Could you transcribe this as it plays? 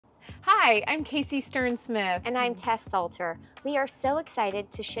Hi, I'm Casey Stern-Smith. And I'm Tess Salter. We are so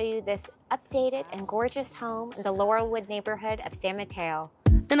excited to show you this updated and gorgeous home in the Laurelwood neighborhood of San Mateo.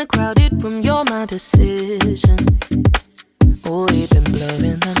 In a crowded room, you're my decision. Oh, we've been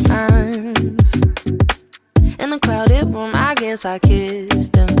blurring the lines. In the crowded room, I guess I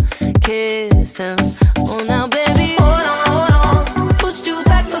kissed him. Oh, now baby, hold on. Pushed you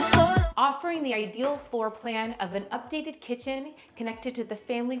back for so long. Offering the ideal floor plan of an updated kitchen connected to the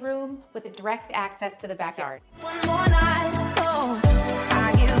family room with a direct access to the backyard. One more night, oh,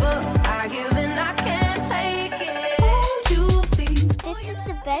 I give in, I can't take it. You please. This is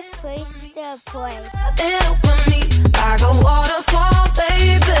the best place to play. It'll for me like a waterfall,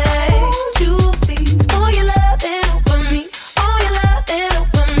 baby. You please, pour your love it'll for me. All your love it'll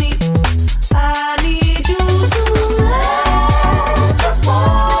for me. I need you to let your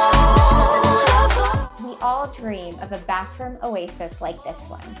waterfall. We all dream of a bathroom oasis like this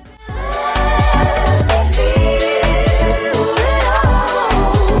one.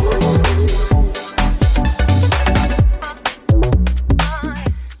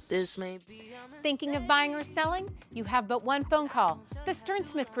 This may be Thinking of buying or selling? You have but one phone call. The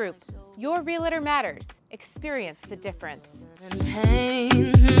Stern-Smith Group. Your realtor matters. Experience the difference.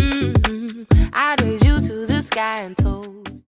 pain. I'd raise you to the sky and toast.